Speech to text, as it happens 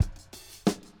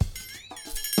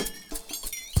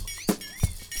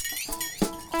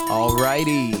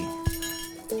Alrighty.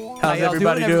 How's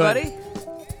everybody doing?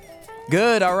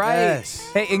 Good, all right. Yes.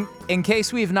 Hey, in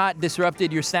case we've not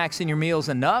disrupted your snacks and your meals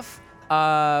enough,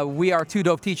 we are two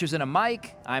dope teachers and a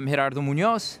mic. I'm Gerardo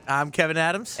Munoz. I'm Kevin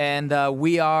Adams. And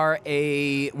we are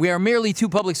merely two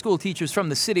public school teachers from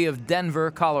the city of Denver,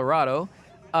 Colorado.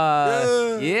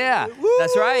 Yeah, Woo!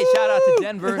 That's right. Shout out to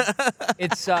Denver.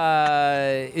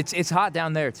 It's hot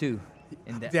down there too.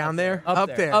 Down there?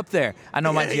 Up there. I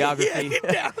know my geography.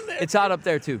 Yeah, down there. It's hot up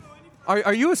there too.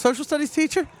 Are you a social studies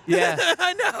teacher? Yeah.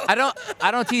 I know.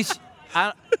 I don't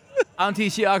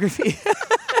teach geography.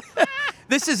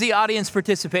 This is the audience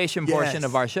participation portion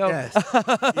of our show.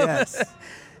 Yes.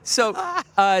 So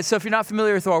if you're not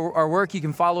familiar with our work, you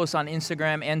can follow us on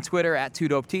Instagram and Twitter at Two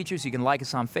Dope Teachers. You can like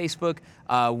us on Facebook.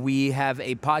 We have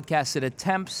a podcast that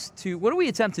attempts to. What do we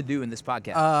attempt to do in this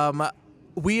podcast?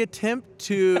 We attempt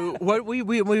to what we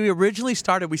originally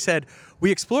started. We said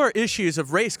we explore issues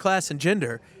of race, class, and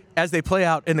gender as they play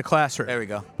out in the classroom. There we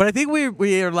go. But I think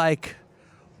we are like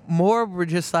more. We're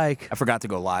just like. I forgot to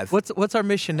go live. What's our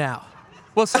mission now?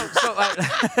 Well,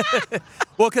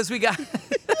 because we got.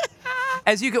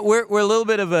 As you can, we're a little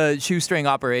bit of a shoestring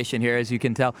operation here, as you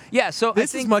can tell. Yeah, so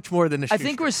this is much more than a shoestring. I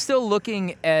think we're still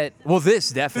looking at,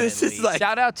 this definitely. This is like,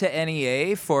 shout out to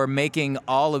NEA for making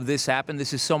all of this happen.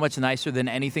 This is so much nicer than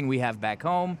anything we have back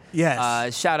home.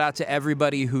 Yes. Shout out to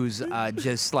everybody who's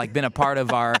just like been a part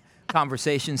of our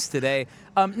conversations today.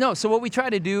 So what we try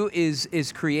to do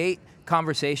is create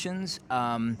conversations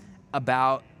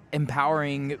about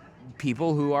empowering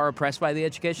people who are oppressed by the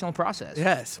educational process.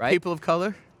 Yes. Right? People of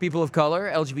color,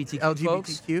 LGBTQ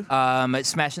folks,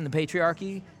 smashing the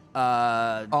patriarchy,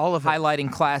 all of it.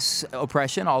 Highlighting class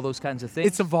oppression, all those kinds of things.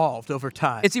 It's evolved over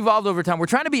time. We're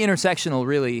trying to be intersectional,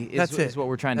 really, is what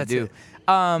we're trying to do.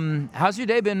 How's your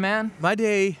day been, man? My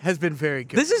day has been very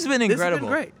good. This has been incredible. This has been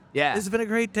great. Yeah. This has been a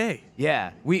great day.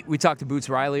 Yeah. We talked to Boots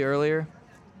Riley earlier.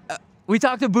 I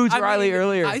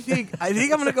think I'm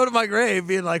gonna go to my grave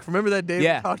being like, remember that day?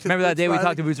 Yeah. We talked to Remember that day we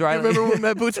talked to Boots Riley? Remember when we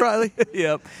met Boots Riley?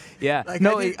 Yep. Yeah. Like,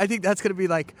 no, I think that's gonna be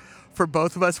like for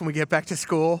both of us when we get back to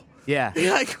school. Yeah.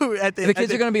 Like the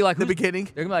kids are gonna be like, the beginning.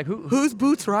 They're gonna be like, who's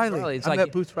Boots Riley? It's I like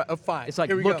met Boots Riley. Oh, fine. It's like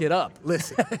look it up.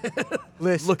 Listen.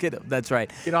 Look it up. That's right.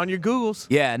 Get on your Googles.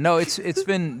 Yeah. No, it's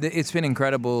been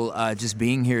incredible just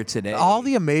being here today. All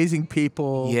the amazing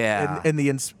people. Yeah. And the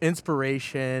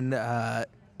inspiration.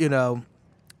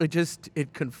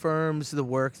 It confirms the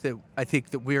work that I think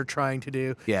that we're trying to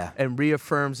do. Yeah. And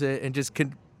reaffirms it and just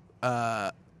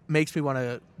makes me want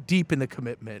to deepen the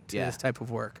commitment to this type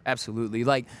of work. Absolutely.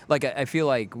 Like I feel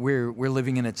like we're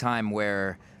living in a time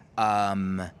where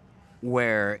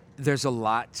there's a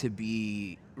lot to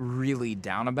be really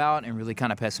down about and really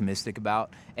kind of pessimistic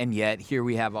about, and yet here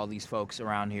we have all these folks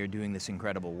around here doing this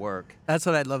incredible work. That's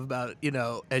what I love about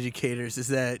educators is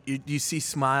that you see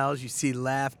smiles, you see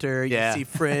laughter, you see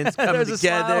friends coming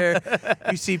together,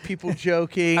 you see people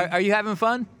joking. Are you having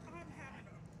fun?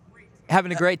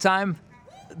 Having a great time?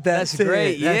 That's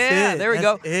great. That's it. There we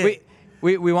go. It.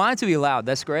 We want it to be loud.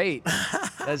 That's great.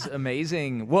 That's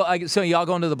amazing. Well, so y'all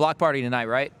going to the block party tonight,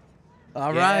 right?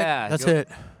 All right. Yeah, that's it.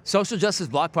 Social justice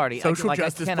block party. Social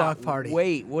justice block party.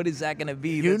 Wait, what is that going to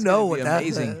be? You know what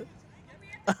that's amazing.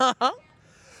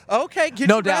 Okay, get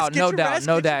your rest.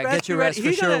 Get your rest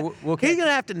for sure. He's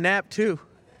gonna have to nap too.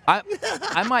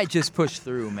 I might just push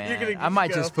through, man. I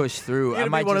might just push through. You're I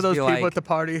might be one of just those be people like, at the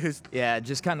party who's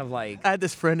just kind of like. I had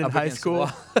this friend in up high against the school.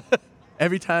 wall.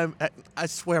 Every time, I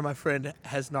swear my friend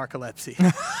has narcolepsy.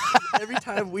 Every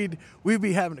time we'd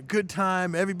be having a good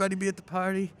time, everybody be at the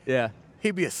party. Yeah.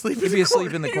 He'd be asleep. He'd be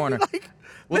asleep in the corner.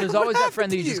 Well, there's always that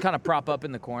friend that you you just kind of prop up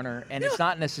in the corner, and it's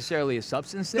not necessarily a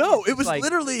substance thing. No, It's it was like,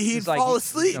 literally he'd it's like fall he's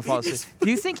asleep. gonna fall asleep.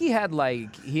 Do you think he had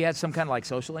some kind of like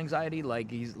social anxiety? Like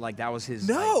he's like that was his.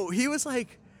 No, he was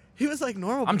like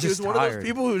normal. I'm he just was one tired. of those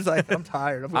people who's like, I'm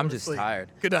tired. I'm just tired.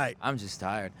 Good night. I'm just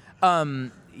tired.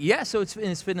 Yeah, so it's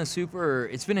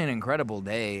been an incredible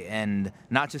day, and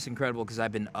not just incredible because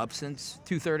I've been up since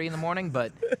 2:30 in the morning,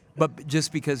 but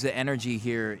just because the energy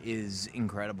here is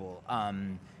incredible.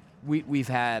 We've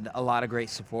had a lot of great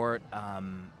support,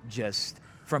 just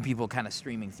from people kind of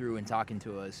streaming through and talking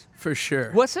to us. For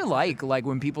sure. What's it like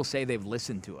when people say they've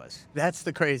listened to us? That's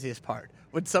the craziest part.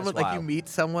 When someone like you meet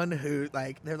someone who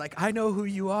like they're like, I know who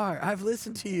you are. I've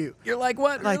listened to you. You're like,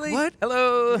 what? Like really? what?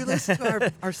 Hello. You listen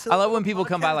to our I love when people podcast.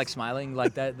 come by like smiling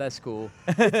like that. That's cool.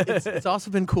 It's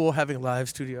also been cool having a live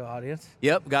studio audience.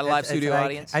 Yep, got a live studio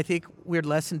audience. I think we're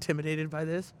less intimidated by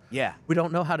this. Yeah. We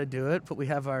don't know how to do it, but we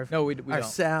have our we our don't.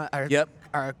 sound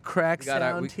our crack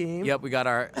sound team. Yep, we got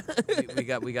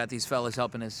we got these fellas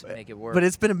helping us make it work. But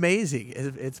it's been amazing.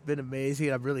 It's been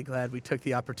amazing. I'm really glad we took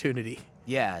the opportunity.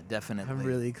 Yeah, definitely. I'm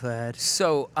really glad.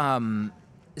 So,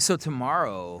 so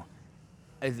tomorrow,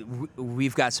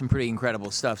 we've got some pretty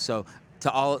incredible stuff. So,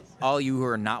 to all you who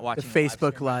are not watching the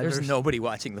Facebook Live, there's nobody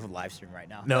watching the live stream right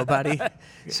now. Nobody.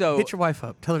 So hit your wife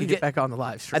up. Tell her to get back on the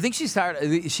live stream. I think she's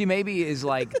tired. She maybe is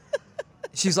like.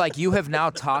 She's like, you have now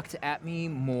talked at me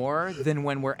more than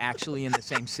when we're actually in the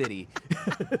same city.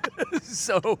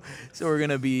 so we're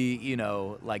gonna be,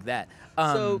 like that.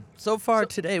 So far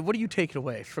today, what are you taking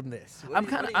away from this?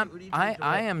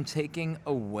 I am taking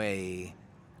away.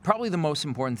 Probably the most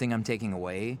important thing I'm taking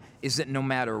away is that no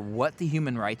matter what the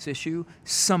human rights issue,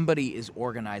 somebody is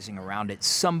organizing around it.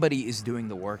 Somebody is doing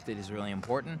the work that is really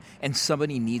important, and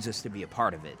somebody needs us to be a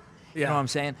part of it. You know what I'm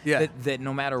saying? Yeah. That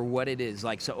no matter what it is, so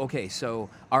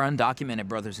our undocumented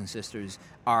brothers and sisters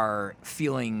are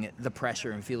feeling the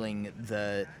pressure and feeling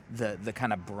the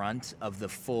kind of brunt of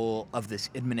this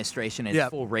administration and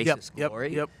full racist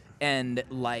glory. Yep. And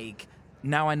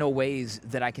now I know ways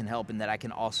that I can help and that I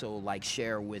can also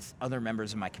share with other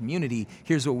members of my community.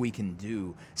 Here's what we can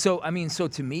do. So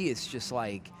to me, it's just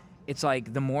it's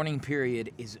like the mourning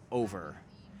period is over.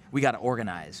 We got to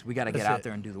organize. We got to get out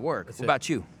there and do the work. What about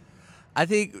you? I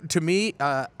think, to me,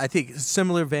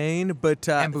 similar vein, but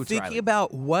thinking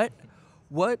about what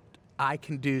I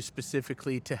can do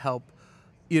specifically to help,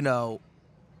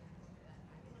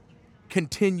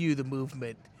 continue the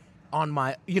movement on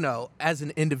my, as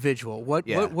an individual.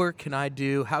 What work can I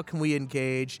do? How can we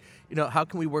engage? How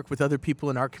can we work with other people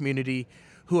in our community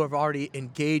who have already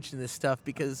engaged in this stuff?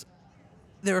 Because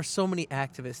there are so many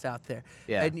activists out there.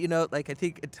 Yeah. And, I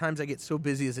think at times I get so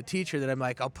busy as a teacher that I'm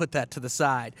like, I'll put that to the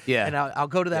side. Yeah. And I'll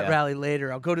go to that rally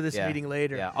later. I'll go to this meeting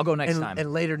later. Yeah, I'll go next time.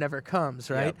 And later never comes,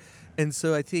 right? Yep. And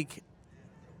so I think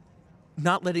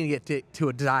not letting it get to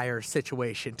a dire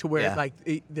situation to where,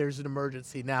 there's an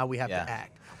emergency. Now we have to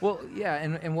act. Well, yeah,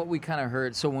 and what we kind of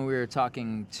heard, so when we were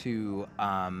talking to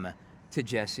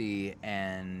Jesse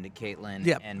and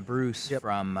Caitlin and Bruce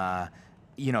from...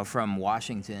 from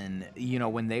Washington,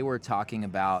 when they were talking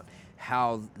about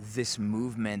how this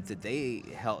movement that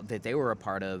they were a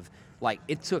part of,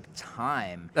 it took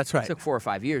time. That's right. It took 4 or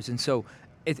 5 years. And so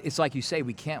it's like you say,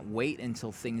 we can't wait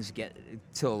until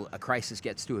till a crisis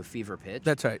gets to a fever pitch.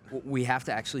 That's right. We have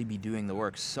to actually be doing the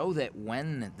work so that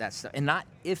when that's, and not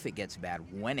if it gets bad,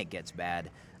 when it gets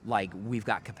bad, we've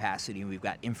got capacity and we've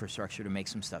got infrastructure to make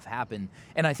some stuff happen.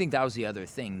 And I think that was the other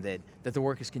thing, that the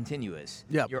work is continuous.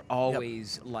 Yep. You're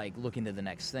always looking to the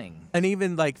next thing. And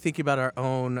even thinking about our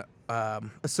own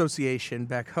association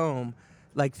back home,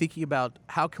 thinking about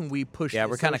how can we push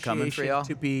we're kind of coming for y'all.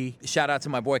 To be... Shout out to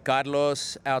my boy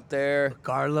Carlos out there.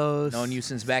 Carlos. Known you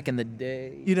since back in the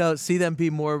day. See them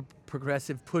be more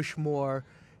progressive, push more,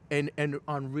 and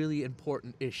on really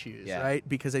important issues, right?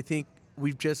 Because I think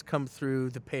we've just come through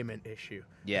the payment issue.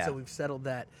 Yeah. So we've settled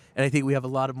that. And I think we have a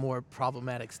lot of more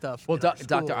problematic stuff. Well,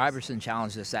 Dr. Iverson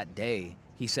challenged us that day.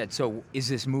 He said, so is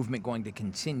this movement going to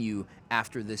continue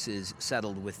after this is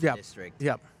settled with the district?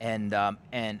 Yep. And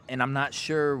I'm not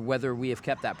sure whether we have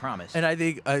kept that promise. And I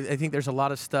think there's a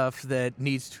lot of stuff that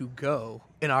needs to go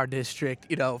in our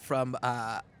district, from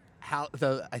I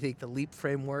think the LEAP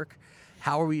framework.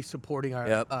 How are we supporting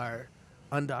our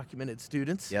undocumented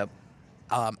students? Yep.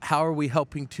 How are we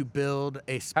helping to build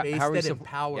a space that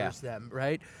empowers them,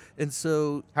 right? And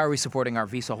so... How are we supporting our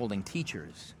visa-holding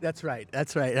teachers? That's right.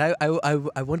 And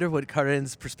I wonder what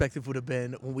Karen's perspective would have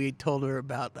been when we told her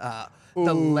about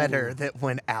the letter that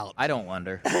went out. I don't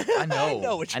wonder. I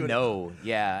know. I know.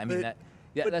 Yeah, I mean,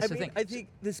 that's the thing. I think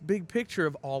this big picture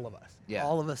of all of us. Yeah.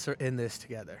 All of us are in this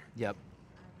together. Yep.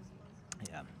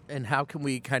 Yeah. And how can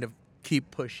we kind of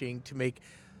keep pushing to make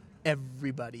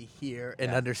everybody here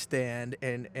and understand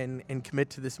and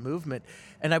commit to this movement?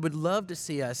 And I would love to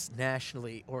see us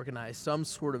nationally organize some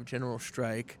sort of general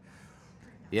strike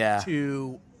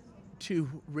to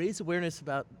raise awareness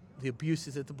about the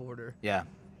abuses at the border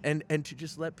and to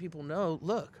just let people know,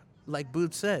 look, like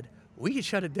Booth said, we can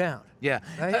shut it down. Yeah.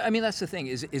 Right? I mean, that's the thing,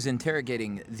 is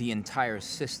interrogating the entire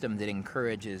system that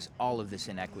encourages all of this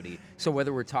inequity. So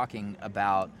whether we're talking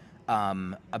about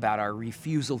about our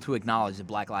refusal to acknowledge that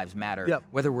Black Lives Matter, Yep.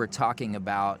 whether we're talking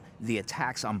about the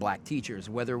attacks on black teachers,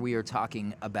 whether we are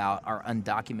talking about our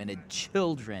undocumented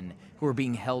children who are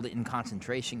being held in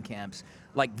concentration camps,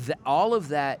 like all of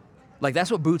that, like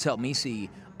that's what Boots helped me see.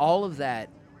 All of that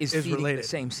is feeding related. the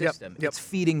same Yep, system. yep. It's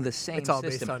feeding the same It's all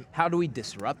based system. on- How do we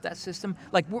disrupt that system?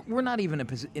 Like we're not even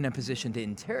in a position to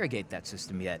interrogate that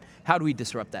system yet. How do we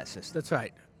disrupt that system? That's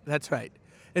right. That's right.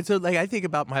 And so, like, I think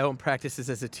about my own practices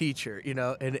as a teacher, you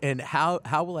know, and how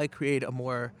will I create a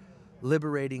more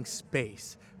liberating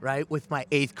space, right, with my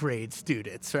 8th grade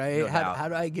students, right? No doubt. How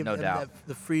do I give No them doubt.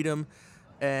 the freedom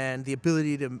and the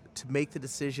ability to make the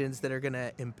decisions that are going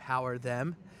to empower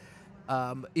them?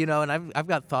 You know, and I've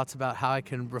got thoughts about how I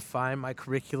can refine my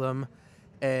curriculum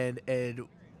and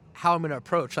how I'm going to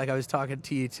approach. Like I was talking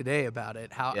to you today about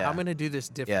it, how I'm going to do this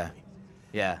differently.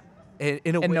 Yeah.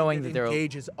 In a way knowing that that there will-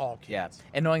 engages all kids. Yeah,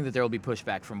 and knowing that there will be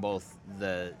pushback from both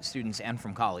the students and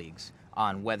from colleagues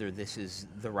on whether this is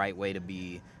the right way to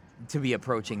be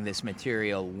approaching this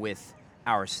material with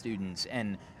our students.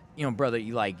 And you know, brother,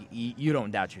 you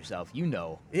don't doubt yourself. You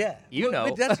know. Yeah. You know.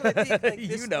 But that's what I think. Like,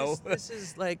 You know. This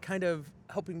is like kind of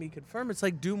helping me confirm. It's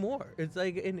like do more. It's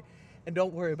like and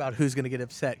don't worry about who's going to get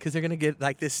upset because they're going to get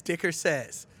like this sticker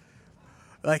says.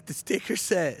 Like the sticker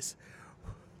says.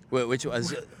 Which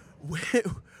was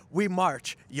We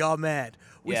march, y'all mad.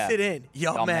 We Yeah. sit in,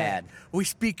 y'all Y'all mad. mad. We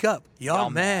speak up, y'all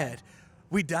mad. mad.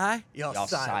 We die, y'all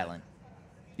silent.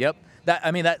 Yep.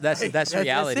 That's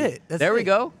reality. it. That's there we it.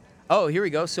 go. Oh, here we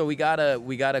go. So we got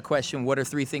a question. What are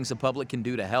 3 things the public can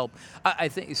do to help? I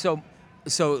think so.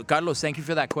 So Carlos, thank you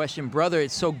for that question, brother.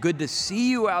 It's so good to see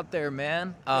you out there,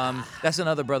 man. That's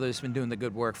another brother that's been doing the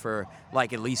good work for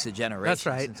like at least a generation That's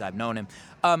right. since I've known him.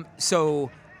 So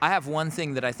I have one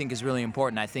thing that I think is really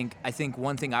important. I think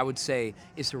one thing I would say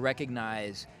is to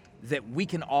recognize that we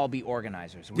can all be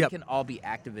organizers. We Yep. can all be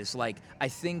activists. Like I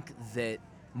think that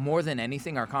more than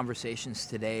anything, our conversations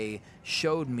today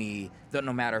showed me that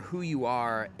no matter who you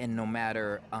are and no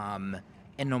matter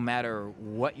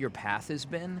what your path has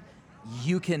been,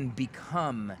 you can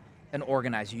become an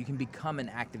organizer. You can become an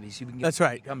activist. You can That's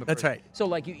right. become a That's person. right. So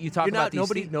like you talk You're about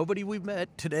not these nobody we've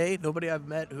met today, nobody I've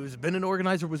met who's been an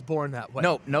organizer was born that way.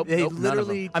 Nope. They None of them.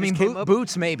 literally I mean, just came up-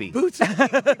 Boots maybe. Boots.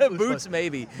 Boots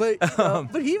maybe. But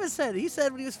but he said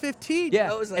when he was 15. Yeah, you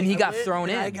know, it was like, and he I got went thrown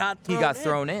and in. I got He got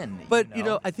thrown in. But you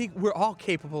know, I think we're all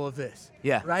capable of this.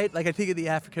 Yeah. Right? Like I think of the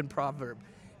African proverb,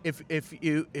 if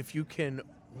you can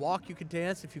walk, you could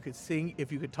dance. If you could sing, if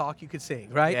you could talk, you could sing.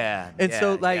 Right? Yeah, And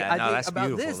so yeah, like yeah. I No, think that's about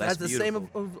beautiful. this. That's the same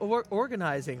beautiful. of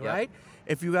organizing. Yep. Right?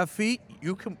 If you have feet,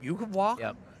 you can walk.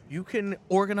 Yep. You can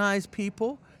organize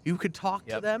people. You could talk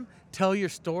to Yep. them, tell your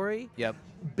story. Yep.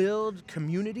 Build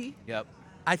community. Yep.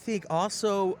 I think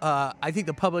also, I think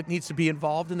the public needs to be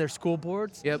involved in their school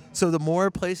boards. Yep. So the more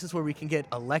places where we can get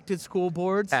elected school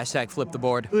boards, Hashtag flip the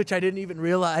board. which I didn't even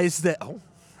realize that. Oh,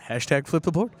 hashtag flip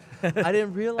the board. I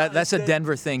didn't realize That's a that-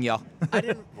 Denver thing, y'all. I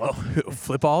didn't. Well,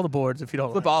 flip all the boards if you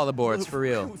don't. Flip like. all the boards for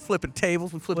real. We flipping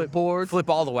tables. We flipping boards. Flip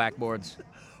all the whack boards.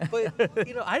 But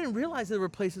you know, I didn't realize there were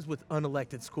places with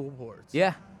unelected school boards.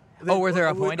 Yeah. That Where they're were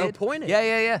appointed? appointed.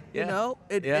 Yeah. You know,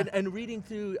 Yeah. and reading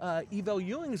through Evel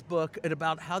Ewing's book and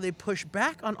about how they push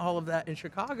back on all of that in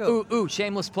Chicago. Ooh,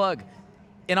 shameless plug.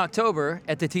 In October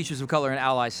at the Teachers of Color and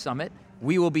Allies Summit,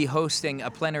 we will be hosting a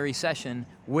plenary session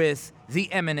with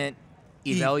the eminent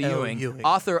Evel Ewing,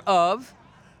 author of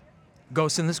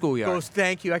Ghosts in the Schoolyard. Ghost,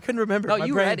 thank you. I couldn't remember. No, My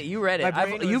you brain- read it. You read my it.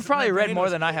 brain You've was- probably my read brain more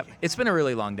was than I have. blanking. It's been a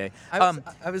really long day. I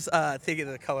was thinking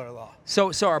of the color of law.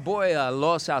 So our boy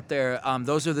Los out there,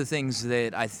 those are the things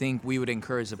that I think we would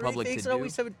encourage the Three public things to that do. we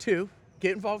said with 2.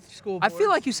 Get involved with the school I board. feel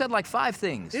like you said like 5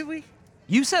 things. Did we?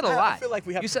 You said a I lot. feel like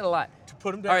we have You to- said a lot. To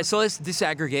put them down. All right, so let's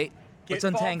disaggregate. Get Let's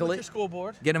untangle involved with it. your school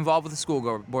board. Get involved with the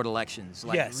school board elections.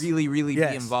 Like Yes. really be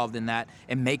Yes. involved in that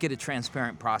and make it a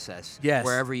transparent process Yes.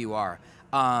 wherever you are.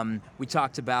 We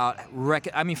talked about,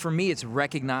 for me, it's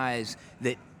recognize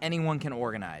that anyone can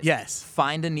organize. Yes.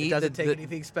 Find a need. It doesn't take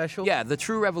anything special. Yeah, the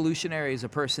true revolutionary is a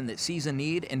person that sees a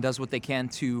need and does what they can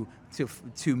to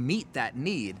meet that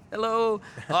need. Hello.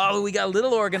 Oh, we got a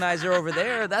little organizer over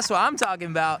there. That's what I'm talking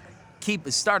about.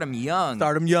 Start them young.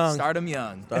 Start 'em young. Start them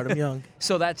young. Start them young.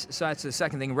 So that's the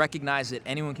second thing. Recognize that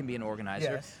anyone can be an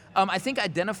organizer. Yes. I think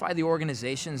identify the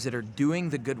organizations that are doing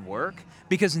the good work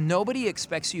because nobody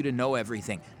expects you to know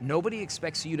everything. Nobody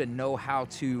expects you to know how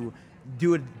to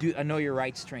do a Know Your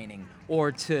Rights training,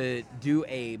 or to do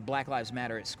a Black Lives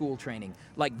Matter at School training.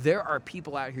 Like, there are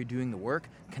people out here doing the work.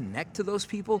 Connect to those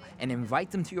people and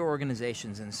invite them to your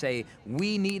organizations and say,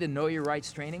 we need a Know Your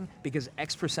Rights training because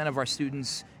X% of our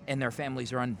students and their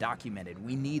families are undocumented.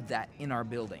 We need that in our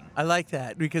building. I like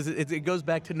that because it goes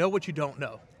back to know what you don't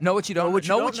know. Know what you don't know.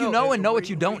 Know what you know and know what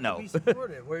you don't know. Be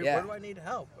supportive. Where Yeah. do I need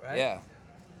help? Right. Yeah.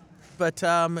 But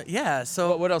yeah.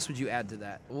 So What else would you add to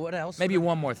that? what else? Maybe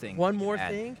one more thing. One we can more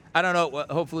add. thing? I don't know.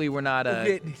 Hopefully we're not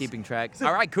keeping track.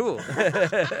 All right, cool.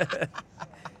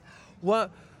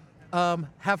 What?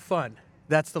 Have fun.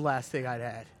 That's the last thing I'd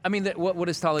add. I mean, what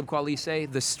does Talib Kweli say?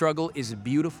 The struggle is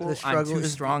beautiful. The struggle I'm too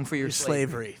is strong for your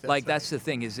slavery. That's Like, right. that's the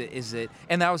thing. Is it?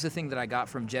 And that was the thing that I got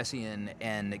from Jesse and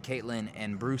Caitlin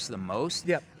and Bruce the most.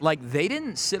 Yep. Like, they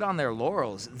didn't sit on their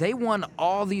laurels. They won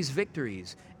all these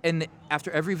victories. And after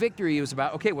every victory, it was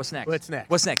about, okay, what's next? What's next?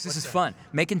 What's next? This is fun.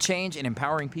 Making change and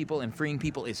empowering people and freeing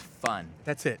people is fun.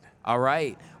 That's it. All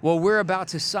right. Well, we're about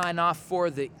to sign off for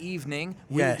the evening.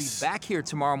 We'll Yes. be back here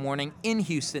tomorrow morning in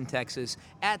Houston, Texas,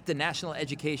 at the National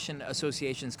Education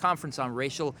Association's Conference on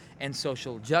Racial and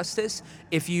Social Justice.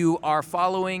 If you are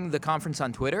following the conference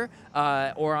on Twitter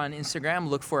or on Instagram,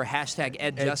 look for hashtag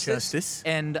 #EdJustice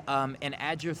and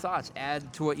add your thoughts.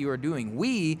 Add to what you are doing.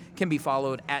 We can be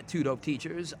followed at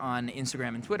 2DopeTeachers on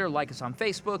Instagram and Twitter. Like us on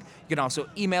Facebook. You can also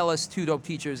email us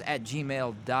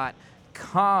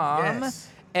 2dopeteachers@gmail.com. Yes.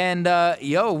 And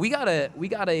we got a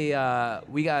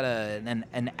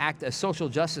social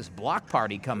justice block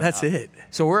party coming up. That's it.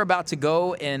 So we're about to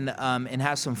go and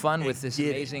have some fun with this get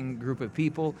it. amazing group of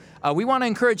people. We want to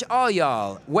encourage all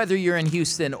y'all, whether you're in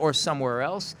Houston or somewhere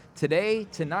else, today,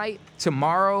 tonight,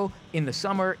 tomorrow, in the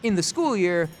summer, in the school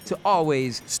year, to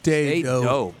always Stay dope.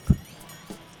 dope.